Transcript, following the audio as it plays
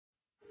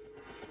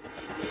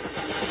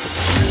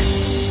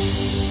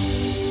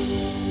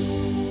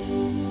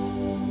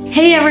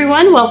Hey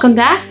everyone, welcome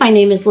back. My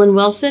name is Lynn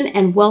Wilson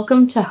and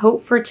welcome to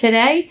Hope for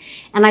Today.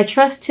 And I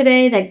trust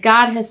today that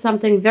God has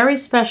something very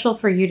special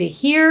for you to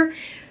hear,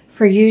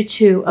 for you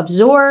to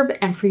absorb,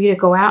 and for you to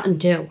go out and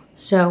do.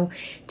 So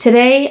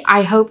today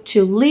I hope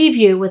to leave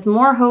you with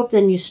more hope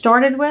than you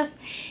started with,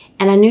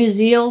 and a new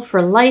zeal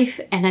for life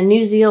and a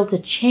new zeal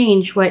to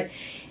change what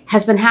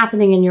has been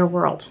happening in your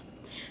world.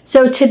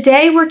 So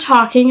today we're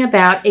talking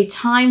about a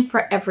time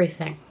for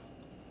everything.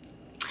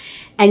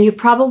 And you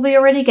probably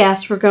already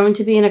guessed we're going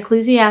to be in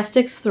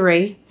Ecclesiastes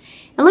 3.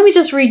 And let me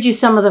just read you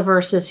some of the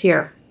verses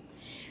here.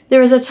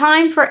 There is a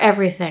time for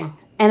everything,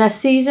 and a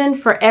season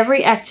for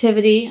every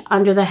activity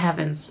under the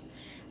heavens.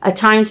 A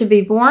time to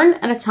be born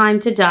and a time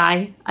to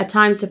die, a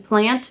time to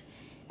plant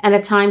and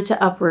a time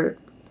to uproot.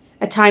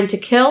 A time to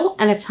kill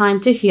and a time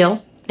to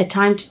heal, a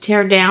time to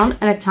tear down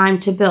and a time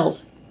to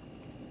build.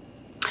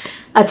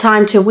 A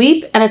time to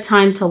weep and a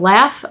time to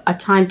laugh, a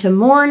time to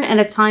mourn and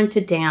a time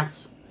to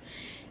dance.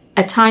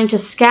 A time to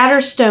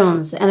scatter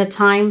stones and a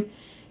time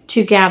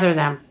to gather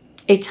them.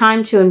 A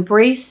time to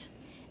embrace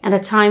and a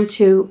time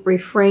to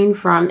refrain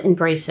from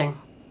embracing.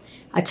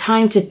 A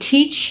time to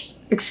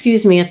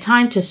a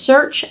time to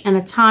search and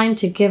a time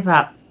to give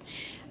up.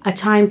 A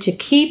time to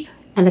keep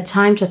and a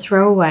time to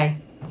throw away.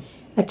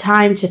 A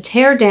time to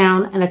tear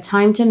down and a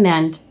time to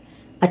mend.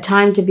 A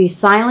time to be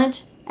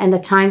silent and a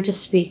time to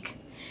speak.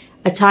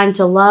 A time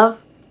to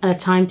love and a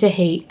time to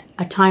hate.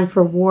 A time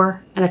for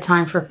war and a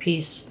time for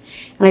peace.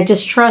 And I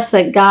just trust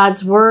that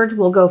God's word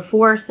will go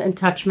forth and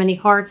touch many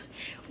hearts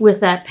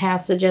with that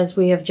passage as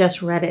we have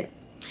just read it.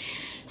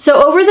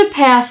 So over the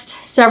past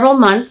several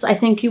months, I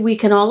think we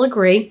can all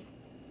agree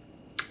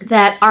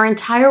that our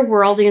entire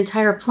world, the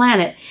entire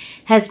planet,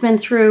 has been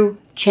through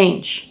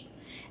change.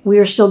 We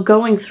are still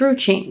going through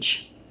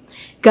change.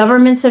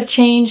 Governments have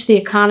changed, the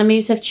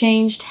economies have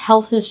changed,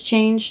 health has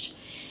changed.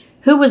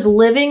 Who was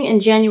living in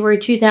January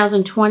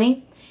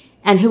 2020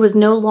 and who is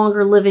no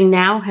longer living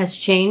now has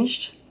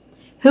changed.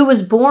 Who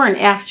was born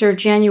after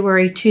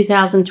January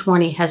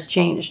 2020 has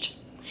changed.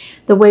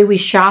 The way we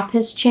shop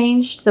has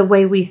changed. The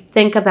way we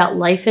think about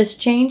life has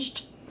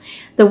changed.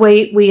 The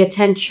way we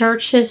attend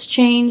church has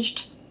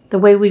changed. The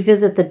way we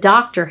visit the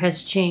doctor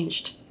has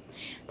changed.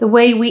 The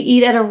way we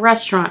eat at a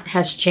restaurant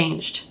has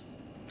changed.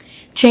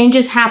 Change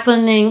is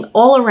happening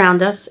all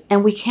around us,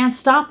 and we can't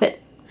stop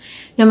it.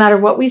 No matter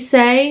what we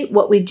say,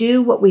 what we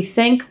do, what we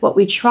think, what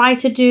we try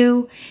to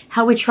do,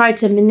 how we try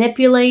to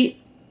manipulate,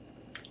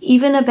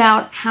 even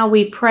about how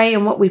we pray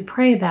and what we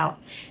pray about,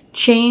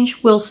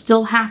 change will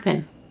still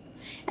happen.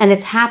 And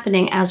it's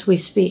happening as we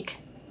speak.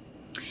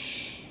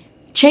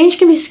 Change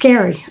can be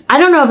scary. I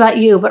don't know about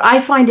you, but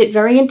I find it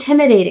very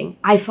intimidating.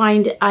 I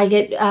find I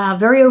get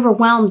very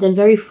overwhelmed and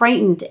very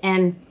frightened,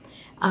 and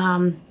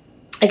I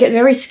get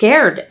very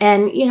scared.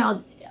 And,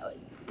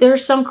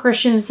 there's some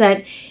Christians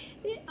that,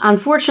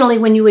 unfortunately,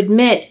 when you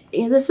admit,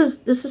 this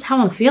is how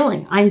I'm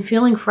feeling. I'm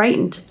feeling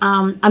frightened.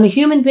 I'm a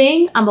human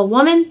being. I'm a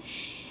woman.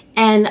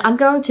 And I'm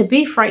going to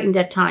be frightened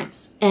at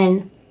times.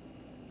 And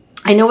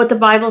I know what the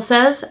Bible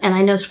says, and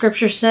I know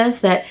Scripture says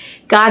that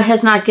God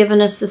has not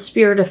given us the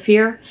spirit of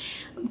fear.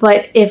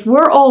 But if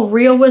we're all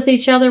real with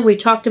each other, we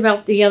talked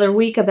about the other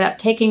week about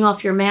taking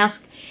off your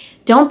mask.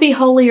 Don't be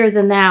holier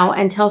than thou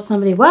and tell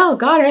somebody, well,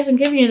 God hasn't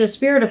given you the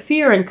spirit of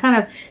fear, and kind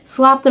of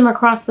slap them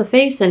across the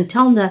face and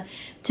tell them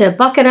to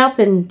buck it up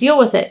and deal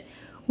with it.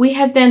 We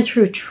have been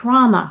through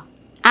trauma,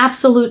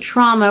 absolute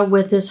trauma,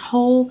 with this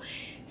whole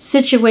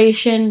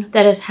situation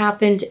that has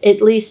happened,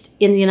 at least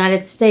in the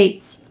United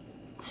States,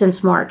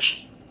 since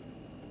March.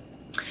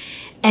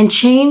 And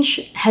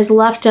change has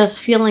left us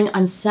feeling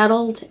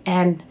unsettled,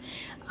 and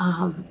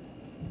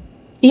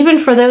even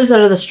for those that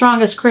are the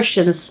strongest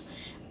Christians,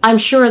 I'm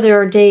sure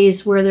there are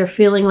days where they're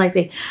feeling like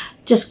they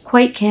just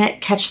quite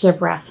can't catch their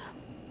breath.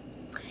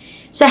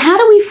 So how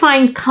do we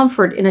find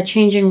comfort in a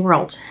changing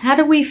world? How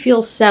do we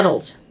feel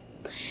settled?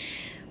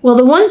 Well,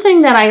 the one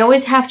thing that I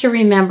always have to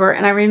remember,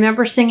 and I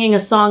remember singing a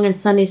song in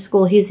Sunday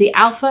school, He's the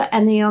Alpha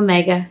and the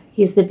Omega.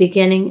 He's the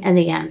beginning and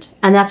the end.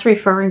 And that's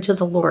referring to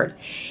the Lord.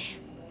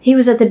 He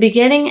was at the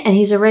beginning and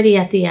He's already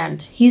at the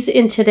end. He's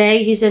in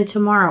today, He's in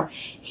tomorrow.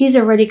 He's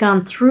already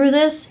gone through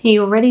this. He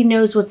already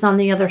knows what's on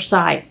the other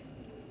side.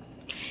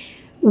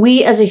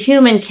 We as a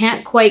human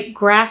can't quite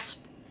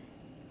grasp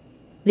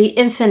the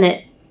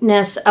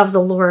infiniteness of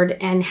the Lord,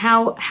 and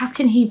how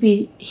can He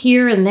be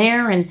here and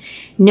there and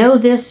know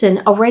this and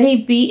already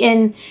be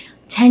in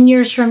 10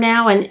 years from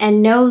now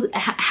and know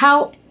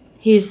how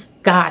He's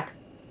God.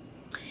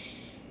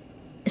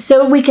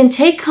 So we can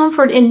take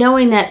comfort in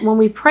knowing that when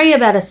we pray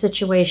about a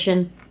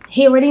situation,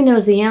 He already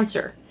knows the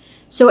answer.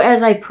 So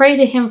as I pray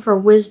to Him for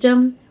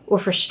wisdom or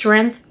for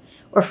strength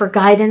or for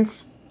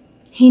guidance,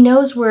 He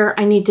knows where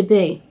I need to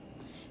be.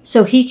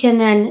 So He can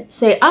then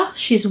say,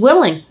 she's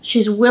willing.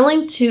 She's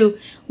willing to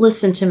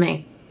listen to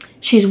me.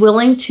 She's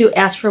willing to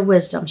ask for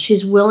wisdom.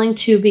 She's willing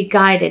to be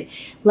guided.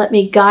 Let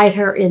me guide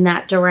her in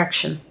that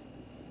direction.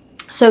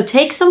 So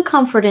take some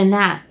comfort in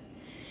that.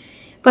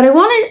 But I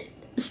want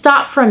to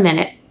stop for a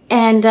minute.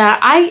 And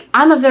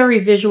I'm a very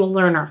visual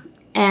learner.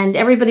 And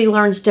everybody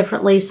learns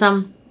differently.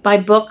 Some by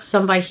books,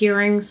 some by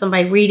hearing, some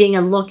by reading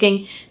and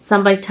looking,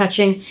 some by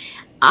touching.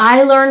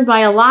 I learned by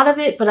a lot of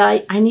it, but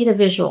I need a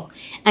visual.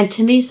 And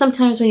to me,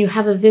 sometimes when you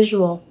have a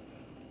visual,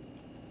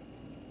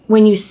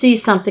 when you see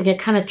something, it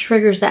kind of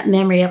triggers that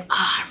memory of,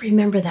 I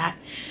remember that.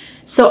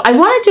 So I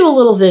want to do a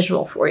little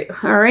visual for you,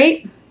 all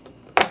right?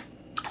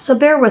 So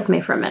bear with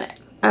me for a minute.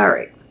 All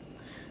right.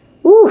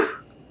 Ooh.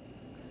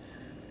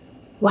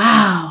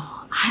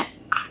 Wow.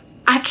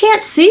 I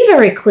can't see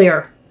very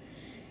clear.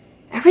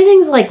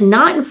 Everything's like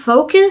not in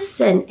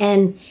focus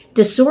and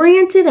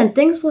disoriented, and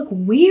things look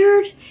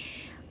weird.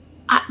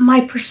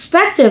 My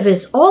perspective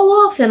is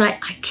all off and I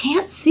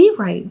can't see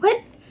right.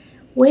 What?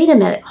 Wait a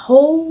minute.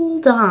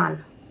 Hold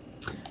on.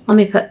 Let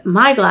me put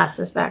my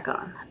glasses back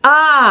on.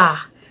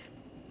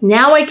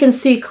 Now I can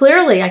see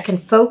clearly. I can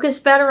focus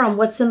better on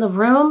what's in the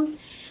room.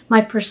 My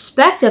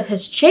perspective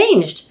has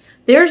changed.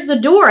 There's the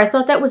door. I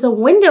thought that was a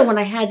window when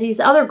I had these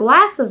other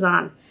glasses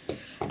on.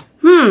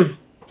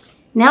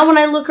 Now when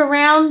I look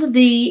around,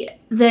 the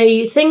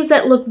things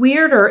that look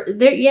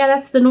weird yeah,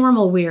 that's the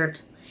normal weird.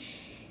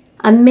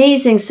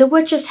 Amazing. So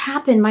what just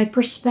happened? My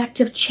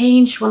perspective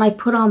changed when I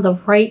put on the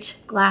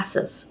right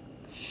glasses.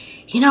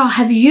 You know,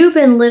 have you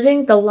been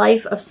living the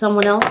life of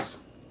someone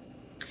else?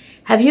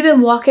 Have you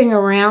been walking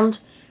around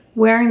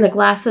wearing the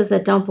glasses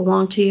that don't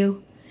belong to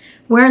you?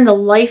 Wearing the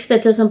life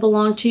that doesn't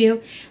belong to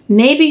you?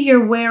 Maybe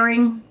you're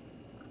wearing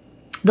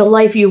the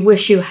life you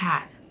wish you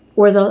had,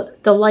 or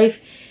the life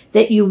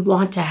that you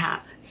want to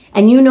have.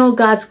 And you know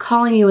God's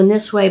calling you in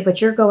this way,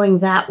 but you're going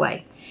that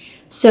way.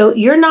 So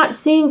you're not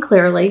seeing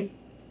clearly,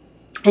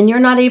 and you're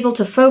not able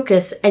to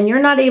focus, and you're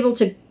not able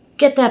to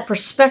get that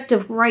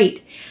perspective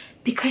right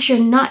because you're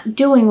not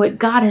doing what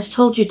God has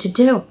told you to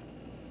do.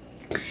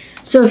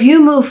 So if you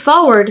move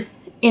forward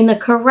in the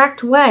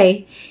correct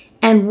way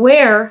and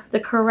wear the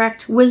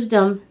correct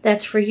wisdom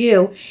that's for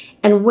you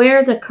and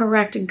wear the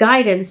correct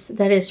guidance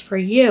that is for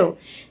you,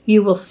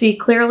 you will see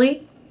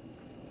clearly,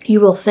 you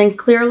will think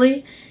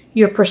clearly,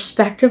 your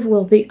perspective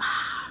will be,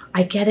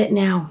 I get it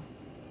now.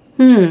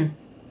 You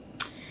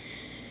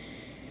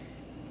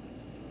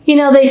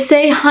know, they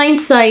say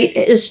hindsight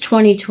is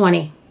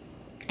 20/20.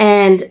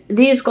 And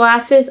these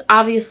glasses,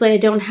 obviously I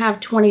don't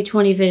have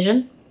 20/20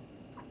 vision,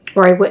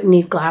 or I wouldn't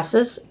need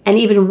glasses. And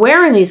even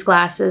wearing these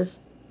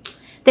glasses,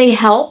 they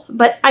help,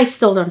 but I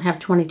still don't have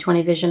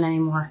 20/20 vision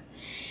anymore.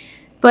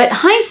 But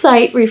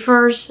hindsight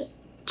refers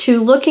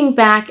to looking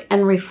back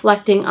and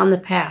reflecting on the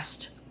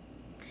past.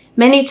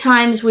 Many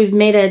times we've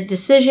made a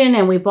decision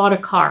and we bought a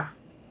car.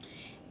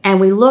 And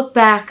we look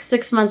back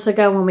 6 months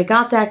ago when we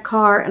got that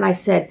car, and I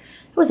said,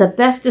 it was the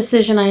best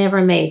decision I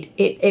ever made.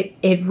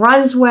 It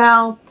runs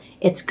well.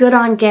 It's good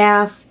on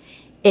gas.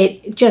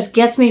 It just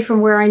gets me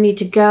from where I need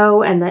to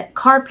go, and the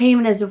car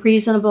payment is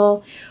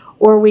reasonable.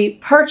 Or we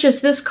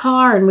purchase this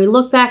car and we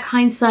look back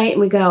hindsight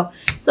and we go,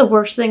 it's the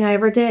worst thing I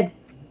ever did.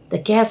 The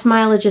gas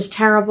mileage is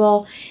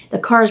terrible. The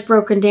car's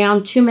broken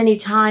down too many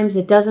times.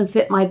 It doesn't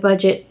fit my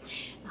budget.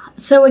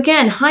 So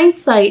again,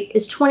 hindsight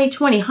is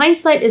 20/20.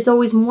 Hindsight is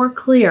always more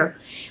clear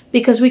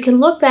because we can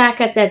look back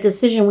at that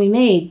decision we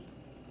made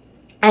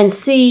and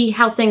see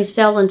how things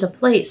fell into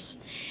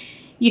place.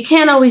 You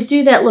can't always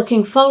do that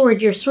looking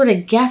forward. You're sort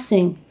of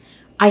guessing.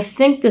 I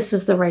think this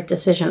is the right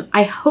decision.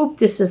 I hope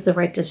this is the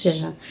right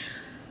decision.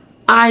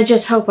 I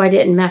just hope I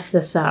didn't mess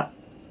this up.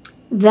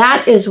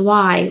 That is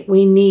why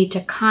we need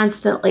to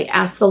constantly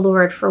ask the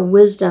Lord for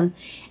wisdom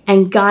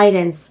and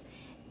guidance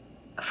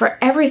for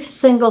every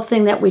single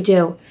thing that we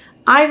do.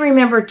 I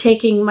remember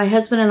my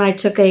husband and I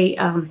took a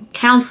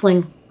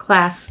counseling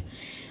class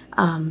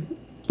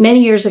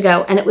many years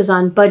ago, and it was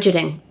on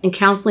budgeting and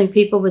counseling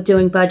people with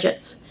doing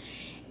budgets.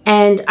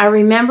 And I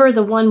remember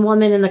the one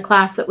woman in the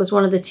class that was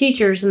one of the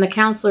teachers and the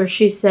counselor,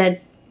 she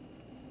said,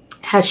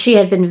 she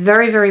had been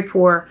very, very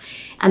poor,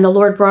 and the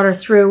Lord brought her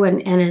through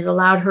and has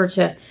allowed her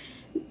to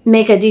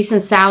make a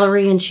decent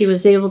salary, and she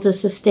was able to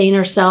sustain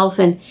herself.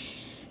 And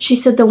she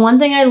said, the one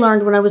thing I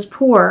learned when I was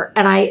poor,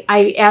 and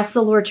I asked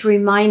the Lord to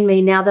remind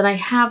me now that I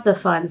have the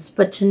funds,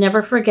 but to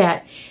never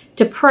forget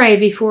to pray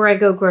before I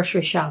go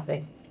grocery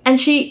shopping. And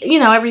she,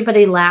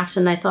 everybody laughed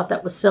and I thought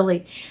that was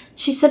silly.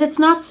 She said, it's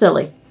not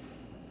silly.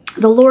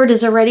 The Lord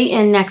is already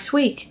in next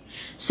week.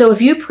 So if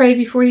you pray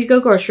before you go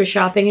grocery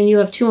shopping and you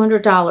have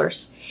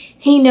 $200,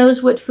 He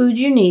knows what food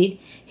you need.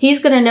 He's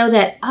going to know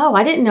that,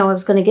 I didn't know I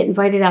was going to get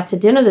invited out to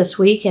dinner this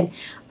week, and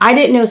I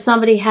didn't know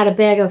somebody had a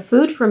bag of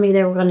food for me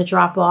they were going to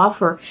drop off,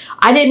 or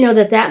I didn't know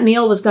that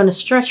meal was going to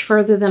stretch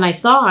further than I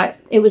thought.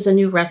 It was a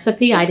new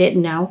recipe. I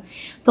didn't know.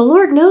 The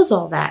Lord knows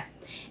all that.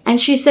 And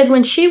she said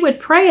when she would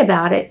pray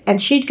about it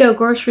and she'd go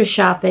grocery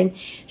shopping,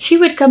 she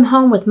would come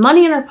home with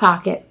money in her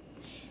pocket,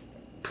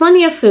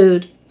 plenty of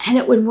food, and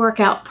it would work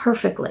out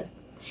perfectly.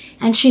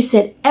 And she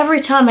said every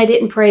time I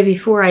didn't pray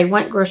before I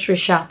went grocery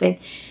shopping,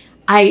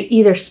 I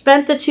either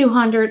spent the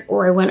 $200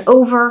 or I went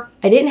over.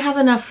 I didn't have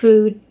enough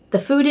food. The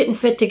food didn't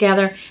fit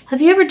together.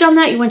 Have you ever done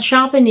that? You went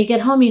shopping, you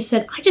get home, you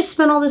said, I just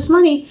spent all this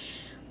money.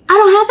 I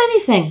don't have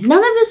anything.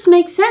 None of this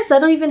makes sense. I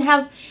don't even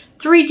have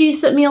 3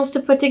 decent meals to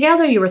put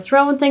together. You were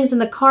throwing things in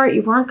the cart.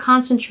 You weren't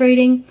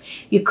concentrating.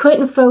 You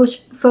couldn't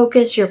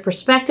focus. Your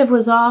perspective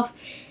was off.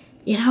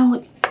 You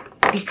know,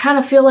 you kind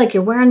of feel like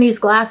you're wearing these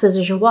glasses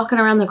as you're walking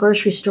around the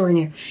grocery store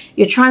and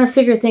you're trying to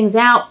figure things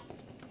out.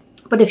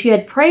 But if you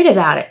had prayed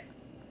about it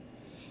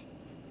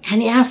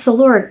and you asked the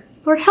Lord,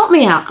 Lord, help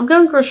me out. I'm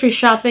going grocery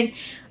shopping.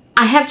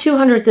 I have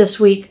 $200 this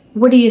week.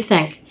 What do you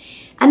think?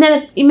 And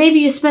then maybe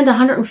you spend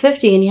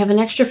 $150 and you have an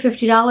extra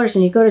 $50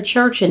 and you go to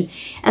church and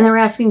they're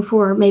asking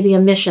for maybe a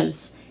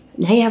missions.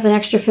 Now you have an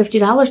extra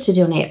 $50 to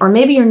donate. Or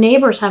maybe your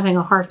neighbor's having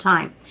a hard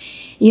time.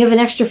 And you have an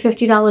extra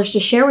 $50 to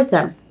share with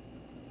them.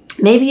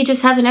 Maybe you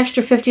just have an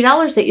extra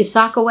 $50 that you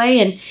sock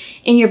away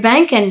in your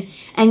bank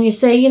and you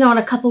say, you know, in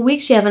a couple of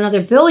weeks you have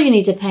another bill you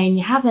need to pay and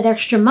you have that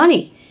extra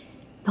money.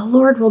 The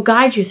Lord will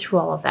guide you through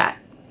all of that.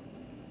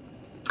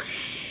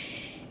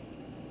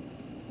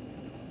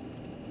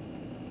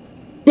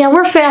 Now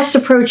we're fast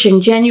approaching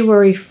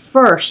January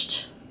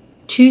 1st,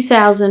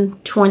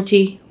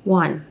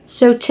 2021.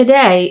 So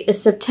today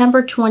is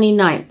September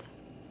 29th.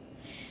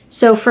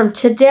 So from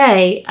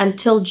today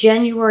until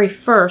January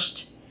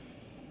 1st,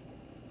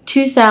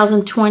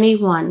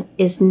 2021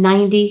 is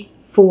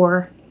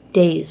 94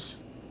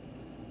 days.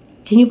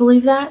 Can you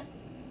believe that?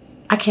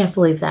 I can't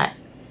believe that.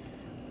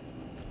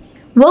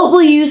 What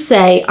will you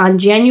say on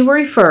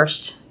January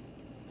 1st,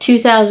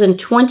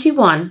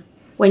 2021,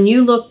 when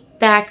you look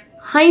back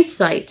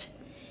hindsight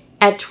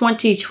at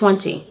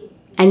 2020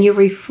 and you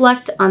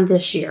reflect on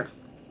this year?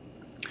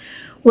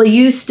 Will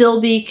you still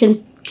be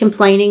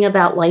complaining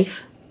about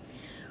life?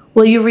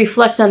 Will you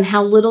reflect on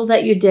how little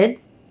that you did?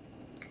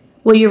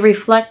 Will you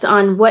reflect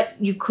on what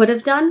you could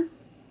have done?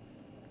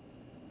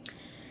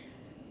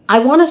 I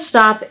want to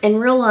stop and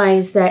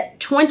realize that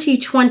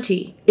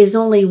 2020 is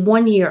only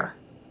 1 year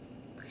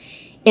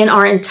in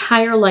our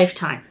entire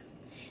lifetime.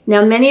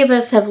 Now, many of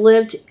us have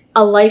lived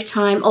a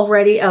lifetime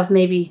already of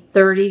maybe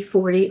 30,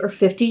 40, or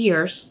 50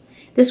 years.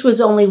 This was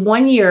only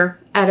 1 year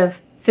out of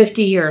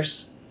 50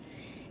 years.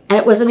 And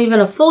it wasn't even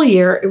a full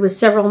year. It was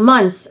several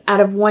months out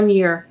of 1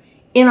 year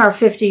in our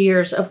 50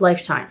 years of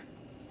lifetime.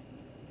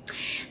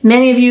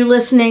 Many of you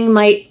listening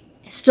might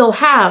still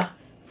have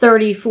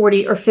 30,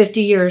 40, or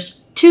 50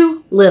 years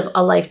to live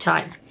a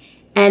lifetime.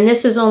 And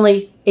this is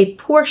only a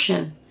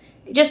portion,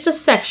 just a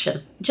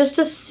section, just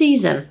a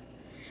season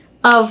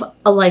of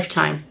a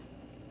lifetime.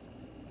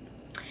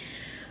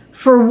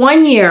 For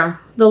 1 year,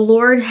 the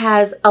Lord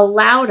has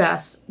allowed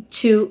us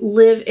to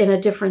live in a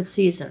different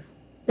season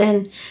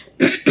than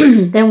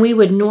we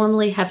would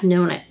normally have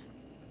known it.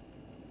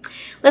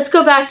 Let's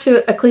go back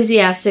to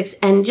Ecclesiastes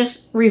and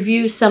just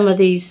review some of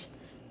these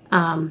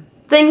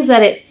things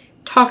that it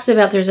talks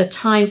about there's a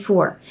time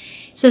for.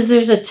 It says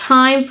there's a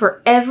time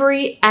for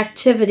every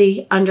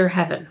activity under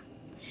heaven.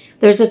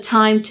 There's a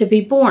time to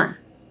be born.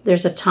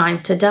 There's a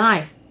time to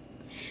die.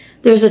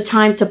 There's a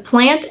time to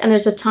plant and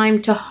there's a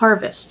time to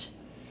harvest.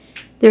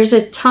 There's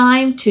a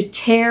time to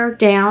tear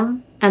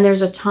down and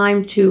there's a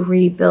time to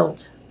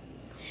rebuild.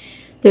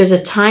 There's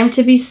a time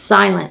to be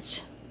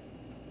silent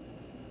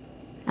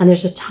and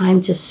there's a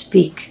time to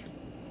speak.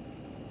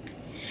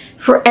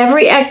 For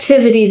every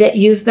activity that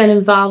you've been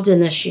involved in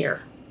this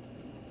year,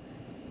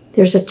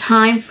 there's a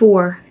time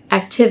for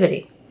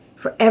activity.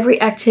 For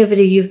every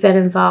activity you've been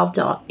involved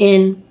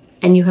in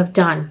and you have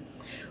done,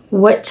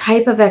 what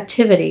type of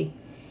activity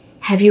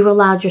have you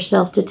allowed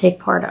yourself to take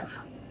part of?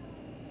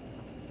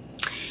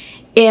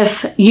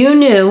 If you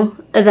knew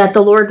that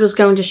the Lord was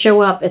going to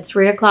show up at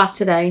 3 o'clock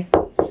today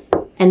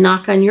and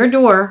knock on your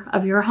door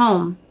of your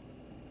home,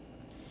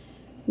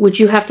 would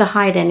you have to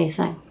hide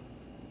anything?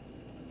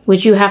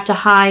 Would you have to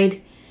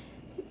hide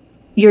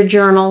your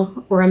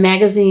journal or a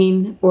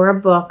magazine or a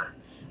book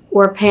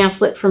or a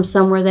pamphlet from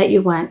somewhere that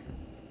you went?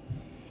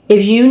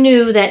 If you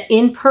knew that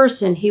in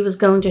person he was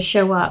going to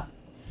show up,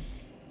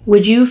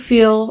 would you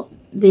feel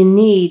the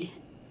need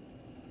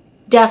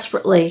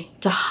desperately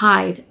to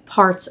hide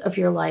parts of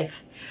your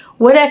life?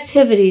 What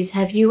activities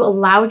have you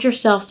allowed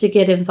yourself to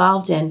get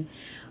involved in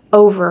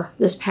over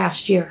this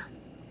past year?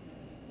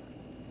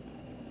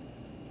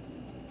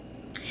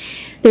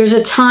 There's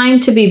a time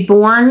to be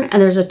born and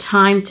there's a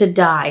time to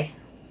die.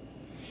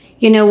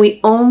 You know, we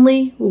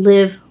only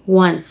live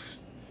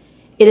once.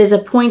 It is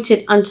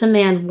appointed unto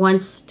man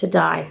once to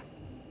die.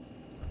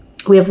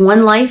 We have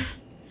one life.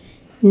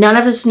 None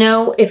of us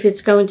know if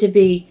it's going to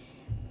be.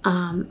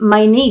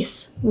 My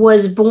niece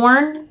was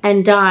born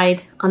and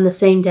died on the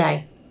same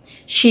day.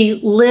 She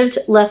lived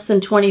less than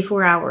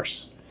 24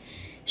 hours.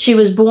 She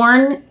was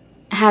born,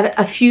 had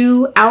a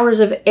few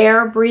hours of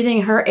air,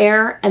 breathing her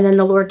air, and then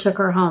the Lord took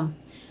her home.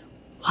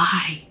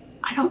 Why?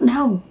 I don't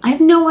know. I have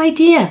no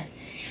idea.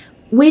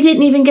 We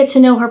didn't even get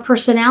to know her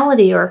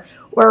personality or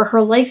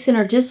her likes and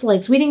her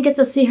dislikes. We didn't get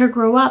to see her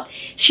grow up.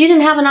 She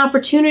didn't have an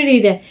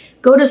opportunity to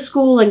go to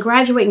school and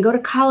graduate and go to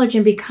college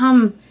and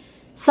become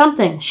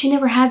something. She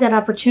never had that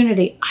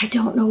opportunity. I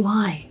don't know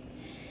why.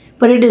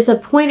 But it is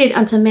appointed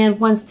unto man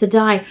once to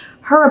die.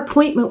 Her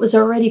appointment was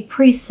already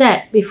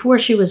preset before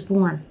she was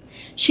born.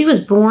 She was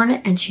born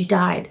and she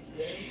died.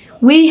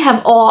 We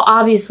have all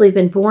obviously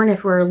been born.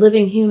 If we're a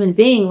living human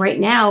being right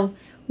now,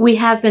 we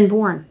have been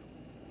born.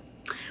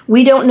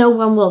 We don't know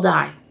when we'll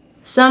die.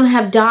 Some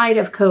have died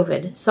of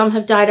COVID. Some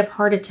have died of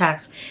heart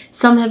attacks.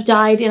 Some have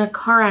died in a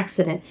car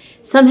accident.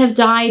 Some have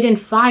died in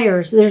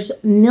fires. There's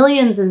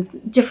millions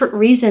and different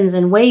reasons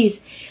and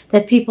ways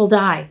that people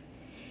die.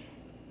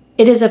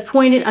 It is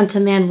appointed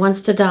unto man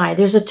once to die.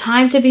 There's a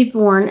time to be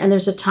born and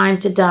there's a time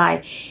to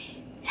die.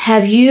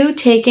 Have you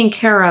taken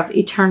care of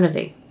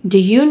eternity? Do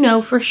you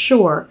know for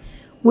sure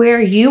where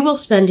you will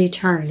spend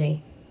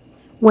eternity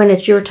when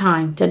it's your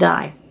time to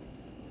die?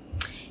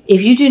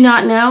 If you do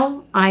not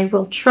know, I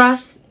will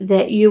trust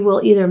that you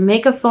will either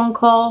make a phone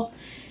call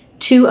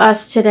to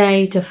us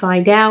today to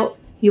find out.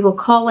 You will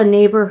call a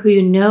neighbor who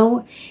you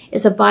know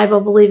is a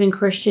Bible-believing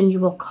Christian. You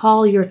will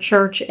call your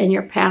church and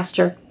your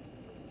pastor.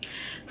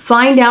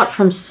 Find out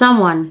from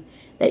someone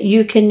that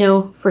you can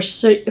know for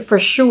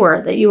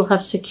sure that you will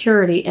have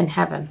security in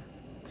heaven.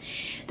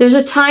 There's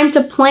a time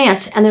to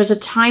plant and there's a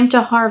time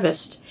to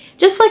harvest.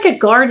 Just like a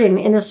garden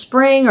in the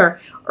spring or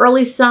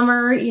early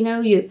summer,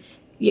 you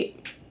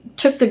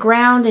took the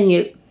ground and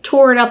you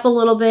tore it up a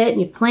little bit and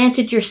you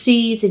planted your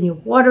seeds and you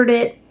watered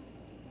it,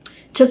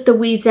 took the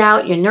weeds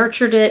out, you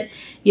nurtured it,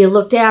 you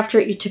looked after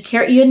it, you took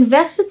care, you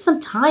invested some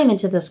time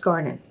into this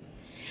garden.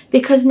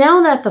 Because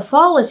now that the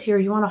fall is here,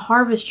 you want to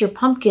harvest your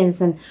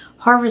pumpkins and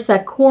harvest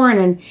that corn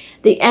and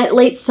the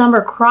late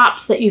summer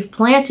crops that you've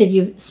planted.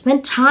 You've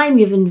spent time,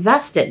 you've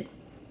invested.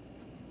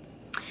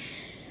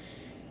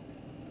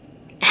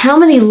 How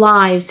many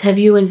lives have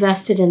you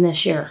invested in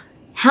this year?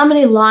 How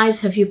many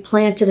lives have you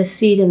planted a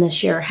seed in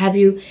this year? Have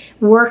you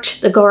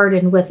worked the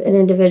garden with an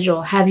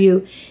individual? Have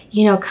you,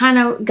 kind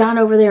of gone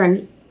over there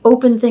and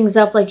opened things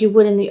up like you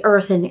would in the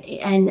earth and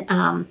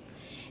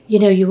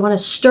you want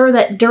to stir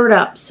that dirt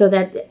up so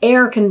that the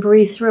air can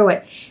breathe through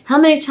it. How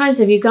many times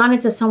have you gone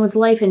into someone's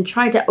life and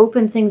tried to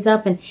open things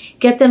up and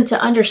get them to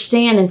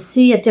understand and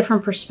see a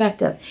different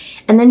perspective?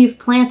 And then you've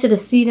planted a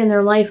seed in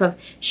their life of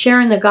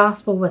sharing the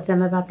gospel with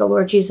them about the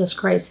Lord Jesus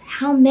Christ.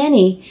 How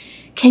many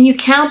can you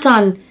count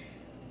on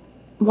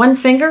one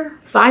finger,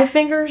 5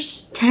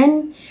 fingers,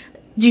 10?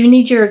 Do you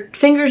need your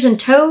fingers and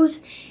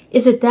toes?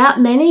 Is it that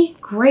many?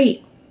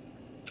 Great.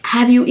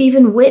 Have you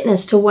even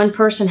witnessed to one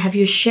person? Have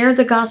you shared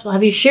the gospel?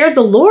 Have you shared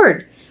the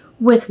Lord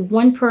with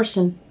one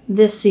person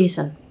this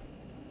season?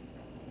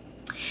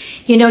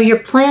 You're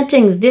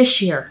planting this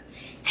year,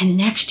 and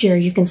next year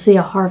you can see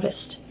a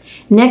harvest.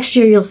 Next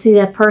year you'll see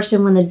that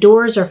person when the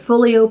doors are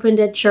fully opened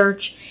at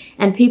church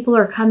and people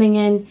are coming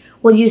in.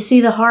 Will you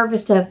see the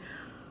harvest of,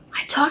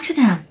 I talked to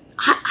them.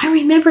 I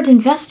remembered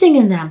investing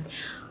in them.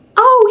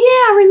 Oh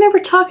yeah, I remember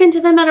talking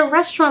to them at a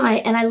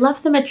restaurant and I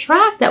left them a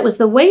tract. That was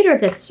the waiter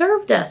that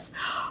served us.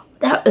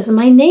 That was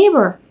my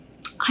neighbor.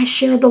 I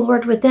shared the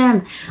Lord with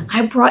them.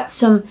 I brought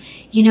some,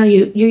 you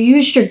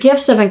used your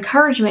gifts of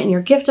encouragement and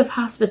your gift of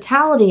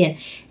hospitality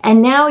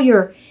and now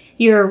you're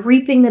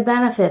reaping the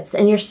benefits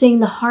and you're seeing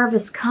the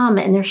harvest come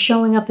and they're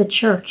showing up at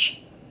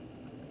church.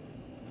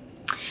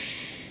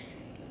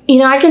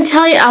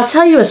 I'll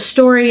tell you a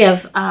story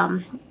of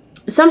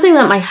something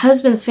that my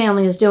husband's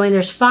family is doing.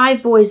 There's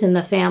 5 boys in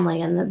the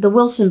family, and the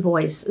Wilson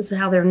boys is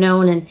how they're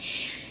known.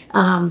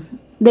 And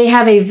they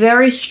have a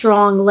very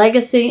strong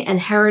legacy and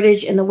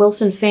heritage in the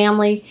Wilson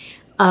family.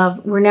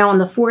 We're now in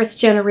the 4th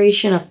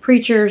generation of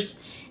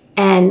preachers,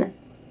 and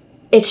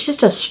it's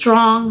just a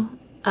strong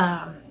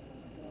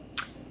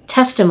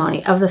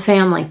testimony of the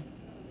family.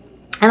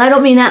 And I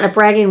don't mean that in a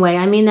bragging way.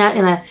 I mean that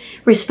in a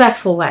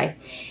respectful way.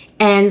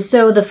 And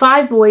so the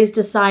 5 boys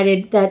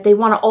decided that they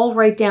want to all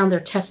write down their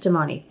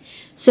testimony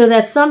so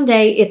that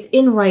someday it's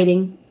in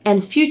writing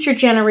and future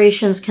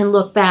generations can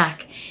look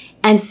back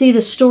and see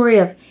the story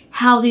of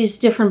how these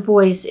different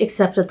boys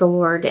accepted the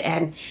Lord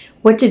and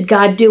what did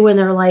God do in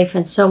their life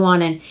and so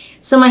on. And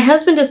so my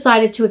husband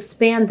decided to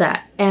expand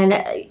that. And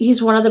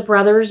he's one of the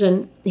brothers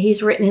and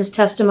he's written his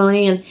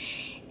testimony.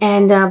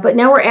 But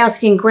now we're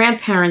asking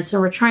grandparents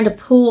and we're trying to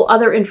pull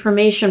other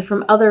information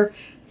from other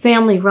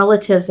family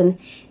relatives and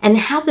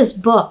have this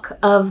book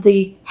of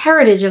the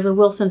heritage of the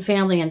Wilson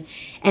family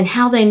and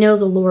how they know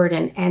the Lord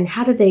and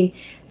how did they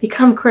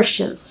become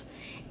Christians.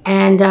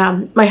 And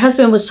my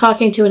husband was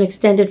talking to an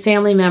extended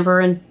family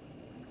member and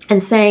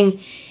saying,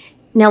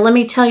 now let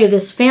me tell you,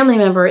 this family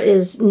member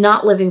is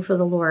not living for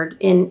the Lord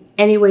in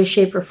any way,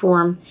 shape, or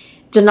form,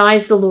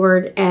 denies the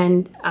Lord,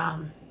 and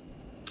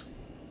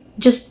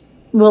just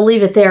we'll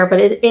leave it there, but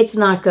it's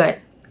not good.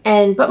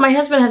 But my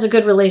husband has a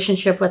good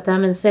relationship with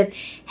them and said,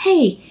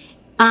 hey,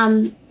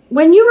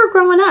 when you were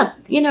growing up,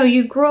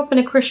 you grew up in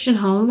a Christian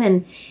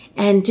home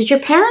and did your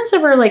parents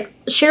ever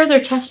share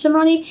their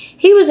testimony?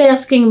 He was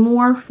asking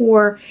more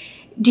for,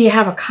 do you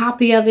have a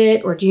copy of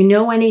it or do you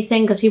know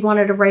anything? Because he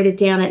wanted to write it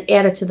down and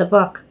add it to the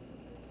book.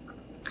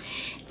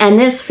 And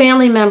this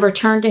family member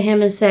turned to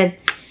him and said,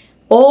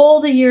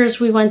 all the years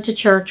we went to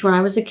church when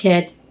I was a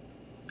kid,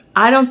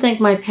 I don't think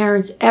my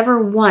parents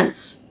ever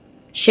once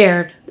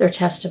shared their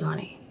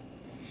testimony.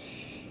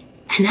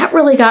 And that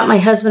really got my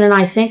husband and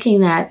I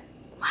thinking that,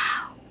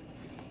 wow,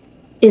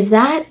 is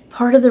that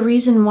part of the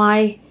reason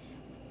why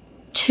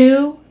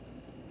 2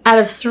 out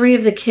of 3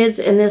 of the kids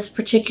in this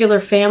particular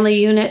family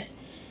unit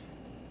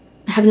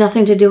have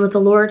nothing to do with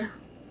the Lord?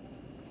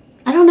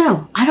 I don't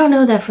know. I don't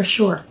know that for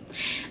sure.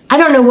 I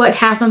don't know what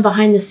happened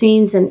behind the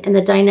scenes and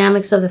the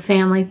dynamics of the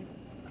family.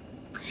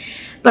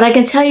 But I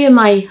can tell you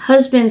my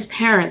husband's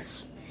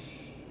parents,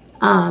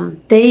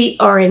 they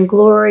are in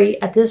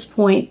glory at this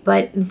point,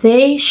 but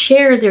they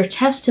shared their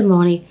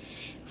testimony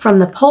from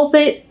the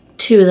pulpit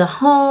to the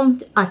home,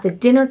 at the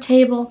dinner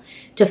table,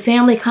 to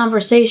family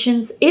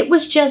conversations. It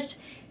was just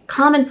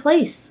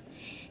commonplace.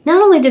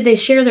 Not only did they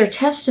share their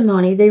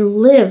testimony, they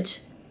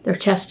lived their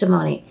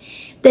testimony.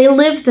 They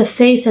lived the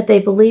faith that they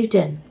believed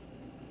in.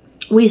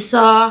 We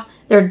saw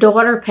their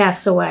daughter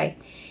pass away,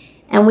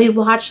 and we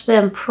watched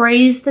them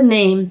praise the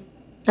name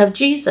of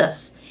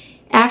Jesus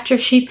after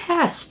she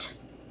passed.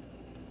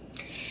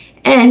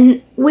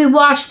 And we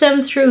watched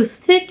them through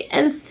thick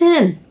and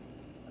thin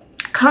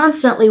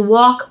constantly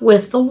walk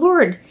with the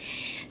Lord.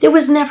 There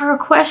was never a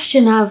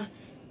question of,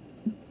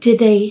 did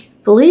they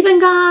believe in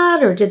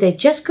God or did they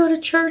just go to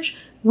church?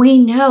 We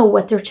know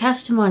what their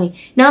testimony.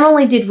 Not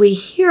only did we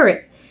hear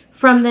it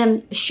from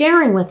them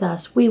sharing with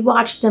us, we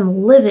watched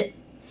them live it.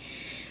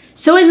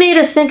 So it made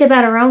us think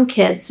about our own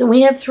kids. And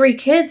we have 3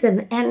 kids,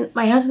 and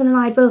my husband and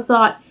I both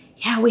thought,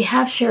 yeah, we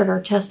have shared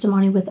our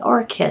testimony with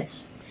our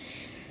kids.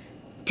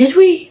 Did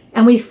we?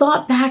 And we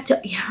thought back to,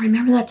 yeah, I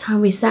remember that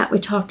time we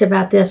talked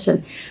about this,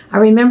 and I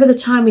remember the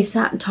time we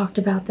sat and talked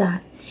about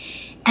that.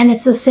 And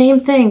it's the same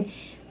thing.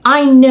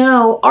 I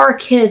know our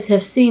kids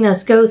have seen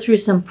us go through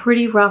some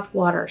pretty rough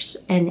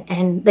waters,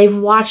 and they've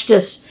watched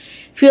us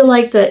feel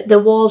like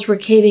the walls were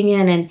caving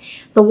in, and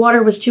the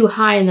water was too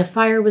high, and the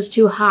fire was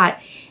too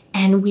hot,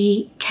 and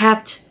we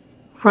kept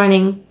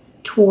running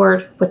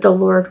toward what the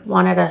Lord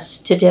wanted us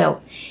to do.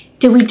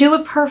 Did we do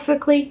it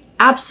perfectly?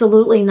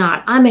 Absolutely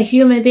not. I'm a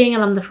human being,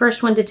 and I'm the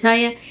first one to tell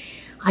you,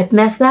 I'd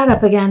mess that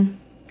up again.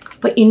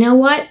 But you know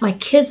what? My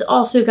kids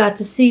also got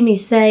to see me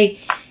say,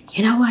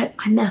 you know what?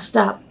 I messed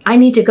up. I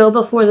need to go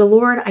before the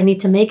Lord. I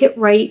need to make it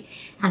right,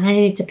 and I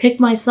need to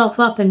pick myself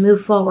up and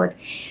move forward.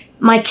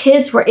 My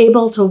kids were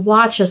able to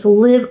watch us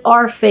live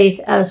our faith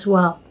as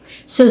well.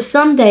 So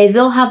someday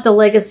they'll have the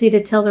legacy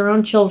to tell their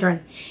own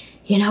children,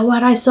 you know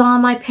what I saw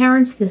in my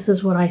parents? This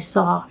is what I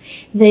saw.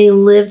 They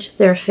lived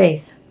their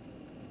faith.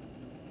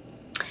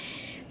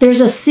 There's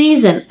a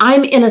season.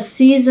 I'm in a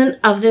season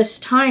of this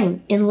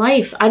time in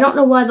life. I don't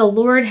know why the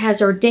Lord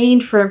has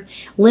ordained for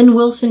Lynn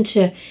Wilson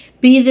to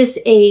be this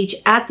age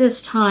at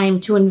this time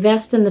to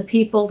invest in the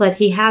people that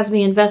he has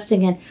me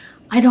investing in.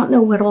 I don't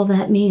know what all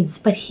that means,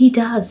 but he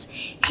does.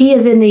 He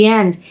is in the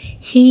end.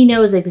 He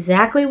knows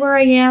exactly where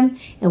I am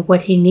and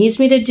what he needs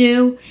me to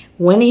do,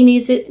 when he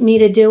needs me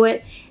to do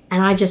it,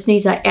 and I just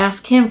need to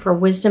ask him for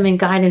wisdom and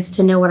guidance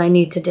to know what I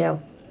need to do.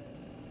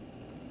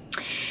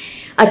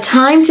 A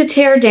time to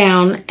tear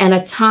down and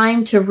a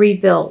time to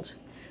rebuild.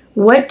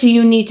 What do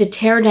you need to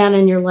tear down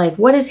in your life?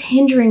 What is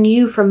hindering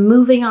you from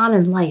moving on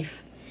in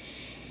life?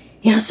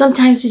 You know,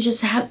 sometimes you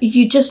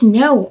just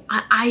know,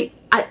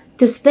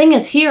 this thing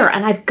is here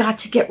and I've got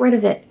to get rid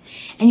of it.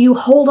 And you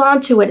hold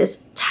on to it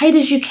as tight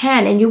as you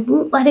can and you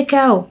won't let it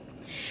go.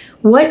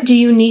 What do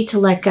you need to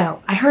let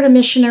go? I heard a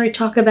missionary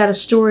talk about a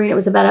story, and it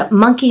was about a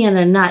monkey and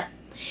a nut.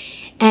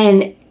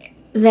 And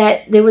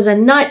that there was a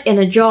nut in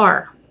a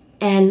jar.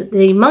 And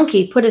the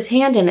monkey put his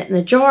hand in it. And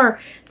the jar,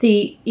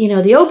 the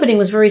opening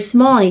was very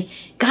small. And he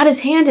got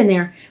his hand in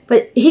there.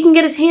 But he can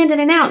get his hand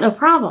in and out, no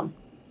problem.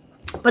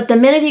 But the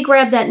minute he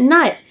grabbed that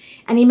nut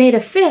and he made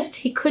a fist,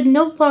 he could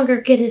no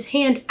longer get his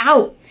hand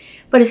out.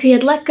 But if he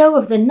had let go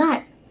of the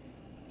nut,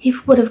 he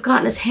would have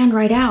gotten his hand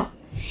right out.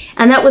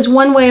 And that was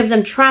one way of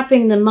them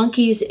trapping the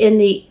monkeys in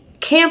the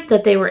camp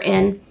that they were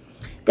in.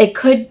 They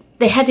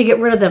had to get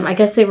rid of them. I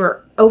guess they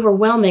were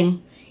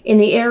overwhelming in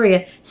the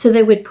area, so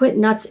they would put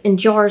nuts in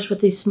jars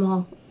with these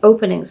small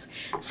openings,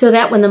 so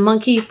that when the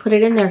monkey put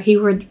it in there, he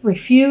would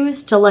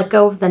refuse to let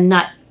go of the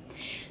nut.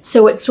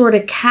 So it sort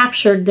of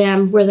captured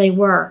them where they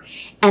were,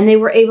 and they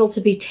were able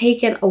to be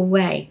taken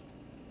away.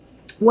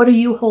 What are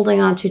you holding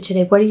on to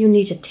today? What do you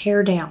need to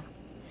tear down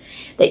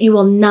that you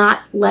will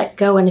not let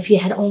go? And if you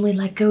had only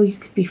let go, you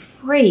could be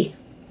free.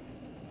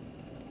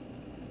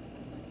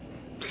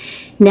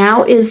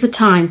 Now is the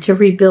time to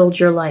rebuild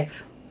your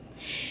life.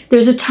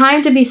 There's a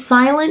time to be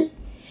silent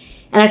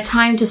and a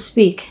time to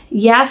speak.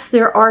 Yes,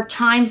 there are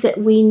times that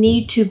we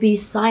need to be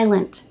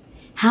silent.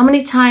 How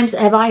many times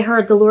have I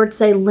heard the Lord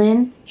say,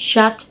 Lynn,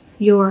 shut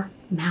your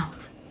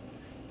mouth.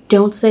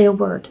 Don't say a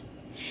word.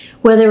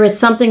 Whether it's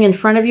something in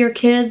front of your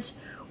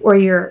kids or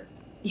you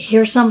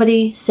hear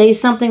somebody say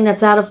something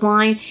that's out of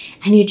line,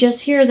 and you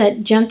just hear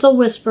that gentle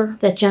whisper,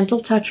 that gentle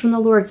touch from the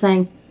Lord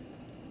saying,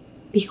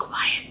 be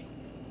quiet.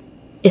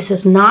 This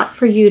is not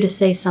for you to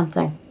say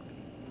something.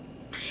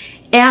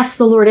 Ask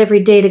the Lord every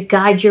day to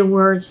guide your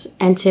words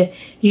and to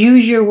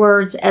use your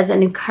words as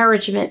an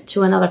encouragement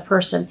to another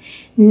person,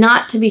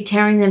 not to be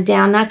tearing them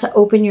down, not to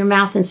open your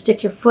mouth and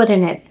stick your foot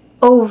in it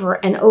over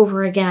and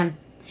over again.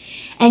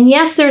 And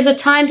yes, there's a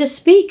time to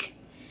speak.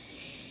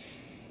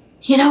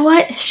 You know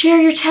what? Share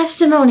your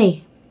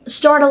testimony.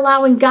 Start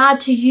allowing God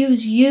to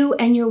use you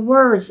and your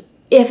words.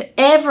 If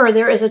ever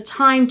there is a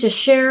time to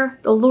share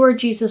the Lord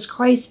Jesus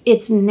Christ,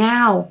 it's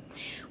now.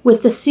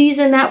 With the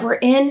season that we're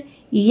in,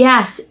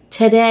 yes,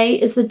 today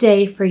is the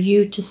day for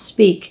you to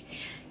speak.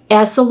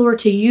 Ask the Lord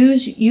to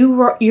use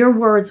your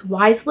words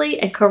wisely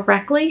and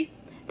correctly,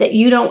 that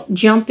you don't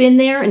jump in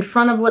there in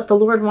front of what the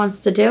Lord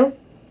wants to do.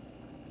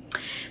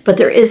 But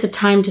there is a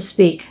time to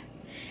speak.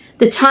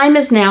 The time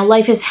is now.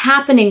 Life is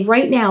happening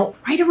right now,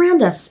 right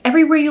around us,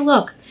 everywhere you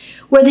look.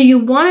 Whether you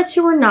want it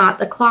to or not,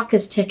 the clock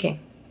is ticking.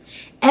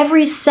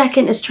 Every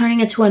second is turning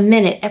into a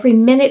minute. Every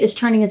minute is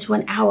turning into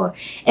an hour.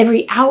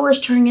 Every hour is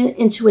turning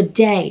into a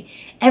day.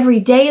 Every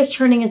day is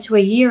turning into a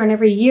year, and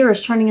every year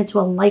is turning into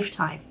a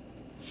lifetime.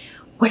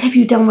 What have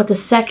you done with the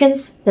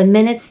seconds, the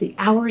minutes, the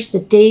hours, the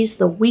days,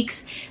 the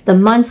weeks, the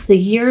months, the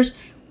years?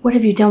 What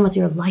have you done with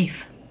your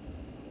life?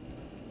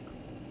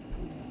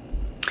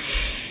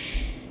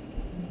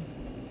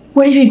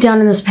 What have you done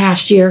in this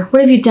past year?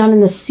 What have you done in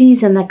the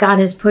season that God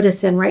has put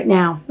us in right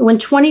now? When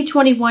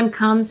 2021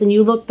 comes and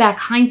you look back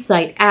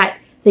hindsight at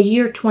the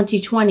year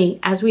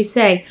 2020, as we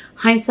say,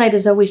 hindsight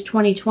is always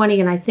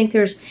 2020. And I think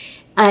there's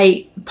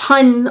a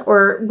pun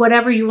or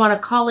whatever you want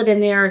to call it in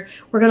there.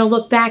 We're going to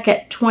look back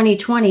at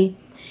 2020.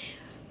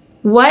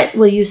 What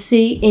will you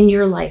see in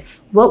your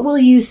life? What will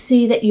you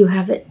see that you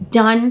have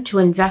done to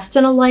invest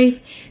in a life,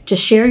 to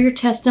share your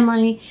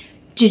testimony?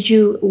 Did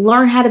you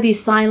learn how to be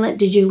silent?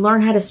 Did you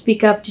learn how to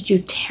speak up? Did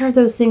you tear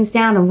those things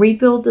down and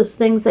rebuild those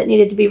things that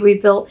needed to be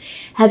rebuilt?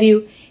 Have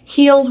you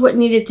healed what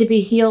needed to be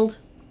healed?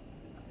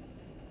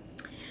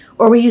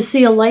 Or will you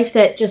see a life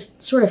that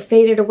just sort of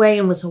faded away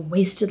and was a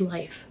wasted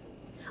life?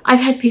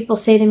 I've had people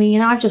say to me,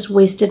 I've just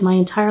wasted my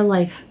entire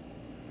life.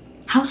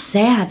 How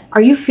sad.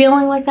 Are you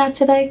feeling like that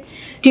today?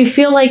 Do you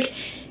feel like,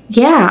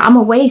 yeah, I'm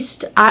a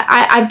waste.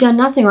 I've done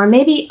nothing. Or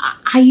maybe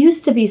I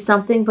used to be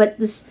something, but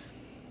this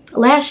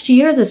last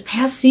year, this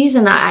past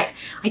season, I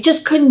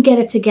just couldn't get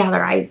it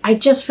together. I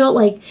just felt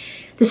like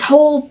this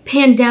whole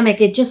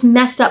pandemic, it just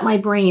messed up my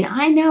brain.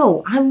 I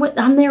know,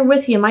 I'm there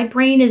with you. My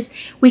brain is,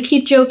 we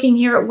keep joking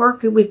here at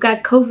work, we've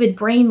got COVID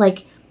brain,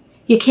 like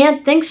you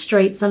can't think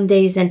straight some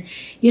days, and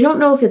you don't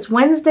know if it's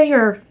Wednesday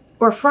or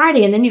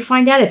Friday, and then you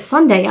find out it's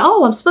Sunday.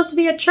 Oh, I'm supposed to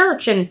be at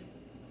church, and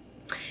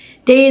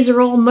days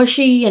are all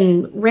mushy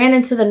and ran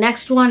into the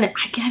next one.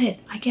 I get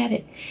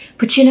it.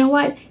 But you know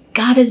what?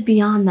 God is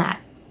beyond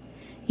that.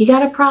 You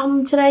got a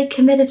problem today?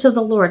 Commit it to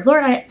the Lord.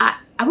 Lord, I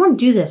want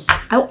to do this.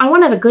 I want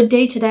to have a good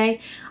day today.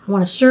 I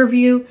want to serve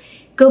you.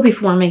 Go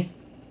before me.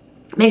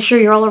 Make sure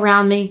you're all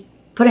around me.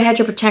 Put a hedge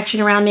of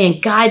protection around me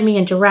and guide me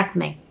and direct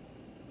me.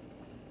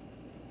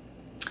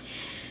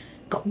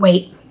 But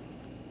wait.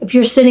 If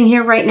you're sitting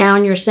here right now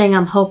and you're saying,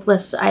 I'm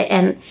hopeless,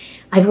 and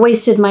I've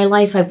wasted my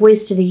life, I've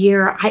wasted a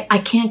year, I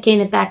can't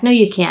gain it back. No,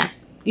 you can't.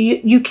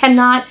 You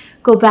cannot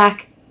go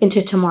back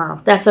into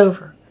tomorrow. That's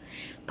over.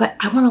 But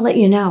I want to let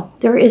you know,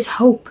 there is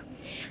hope.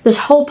 This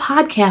whole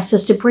podcast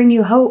is to bring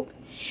you hope.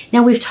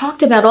 Now, we've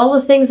talked about all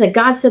the things that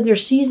God said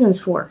there's seasons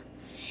for.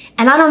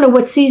 And I don't know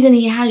what season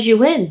he has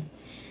you in.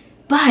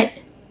 But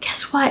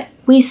guess what?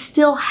 We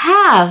still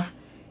have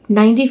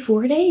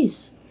 94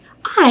 days.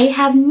 I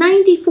have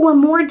 94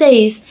 more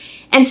days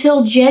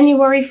until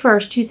January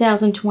 1st,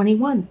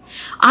 2021.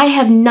 I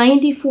have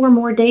 94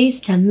 more days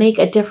to make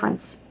a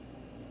difference.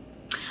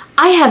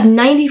 I have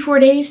 94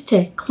 days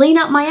to clean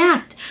up my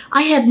act.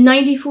 I have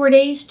 94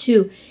 days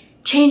to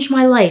change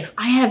my life.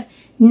 I have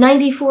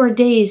 94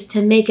 days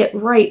to make it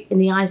right in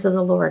the eyes of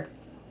the Lord.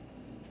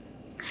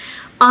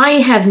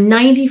 I have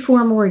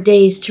 94 more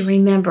days to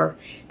remember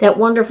that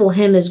wonderful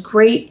hymn is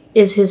great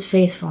is his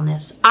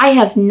faithfulness. I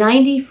have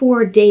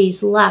 94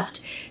 days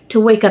left to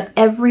wake up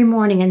every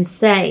morning and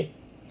say,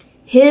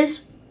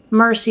 his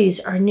mercies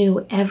are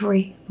new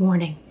every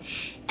morning.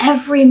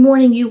 Every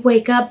morning you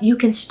wake up, you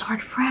can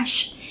start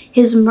fresh.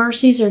 His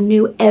mercies are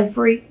new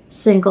every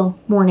single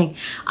morning.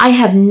 I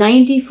have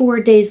 94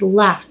 days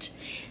left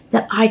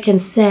that I can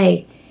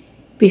say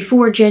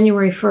before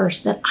January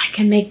 1st that I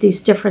can make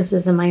these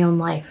differences in my own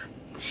life.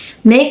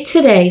 Make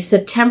today,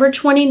 September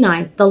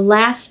 29th, the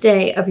last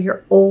day of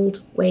your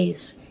old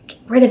ways. Get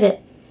rid of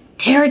it.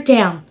 Tear it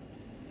down.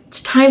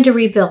 It's time to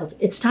rebuild.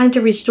 It's time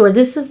to restore.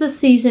 This is the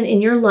season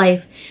in your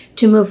life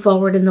to move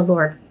forward in the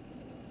Lord.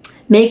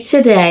 Make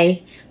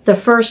today the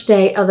first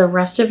day of the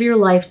rest of your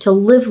life to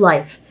live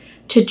life,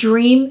 to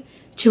dream,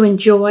 to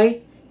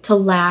enjoy, to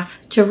laugh,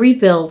 to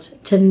rebuild,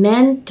 to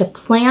mend, to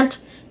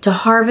plant, to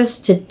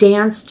harvest, to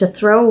dance, to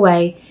throw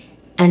away,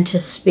 and to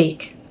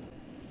speak.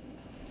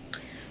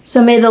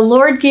 So may the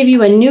Lord give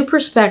you a new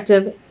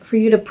perspective for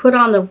you to put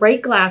on the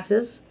right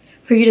glasses,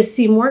 for you to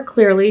see more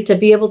clearly, to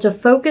be able to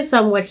focus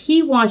on what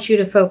he wants you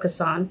to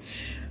focus on,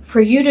 for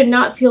you to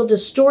not feel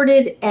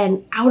distorted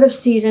and out of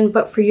season,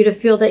 but for you to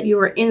feel that you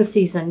are in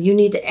season. You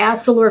need to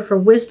ask the Lord for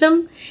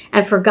wisdom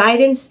and for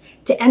guidance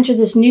to enter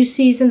this new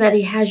season that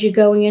he has you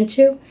going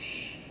into,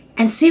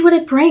 and see what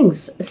it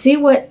brings. See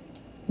what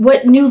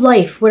new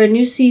life, what a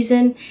new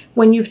season,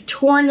 when you've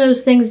torn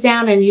those things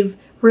down and you've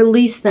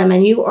release them,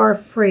 and you are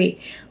free.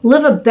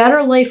 Live a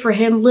better life for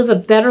Him. Live a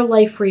better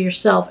life for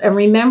yourself. And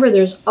remember,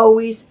 there's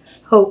always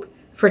hope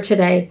for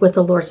today with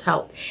the Lord's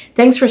help.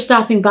 Thanks for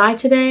stopping by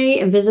today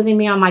and visiting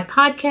me on my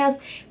podcast.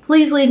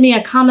 Please leave me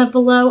a comment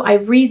below. I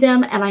read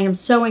them, and I am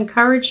so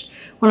encouraged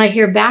when I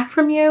hear back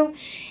from you.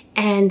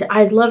 And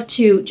I'd love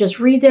to just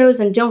read those.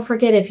 And don't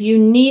forget, if you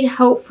need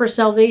hope for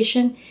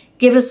salvation,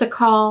 give us a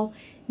call.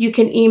 You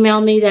can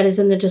email me. That is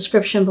in the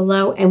description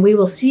below. And we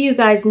will see you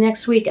guys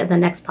next week at the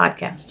next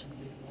podcast.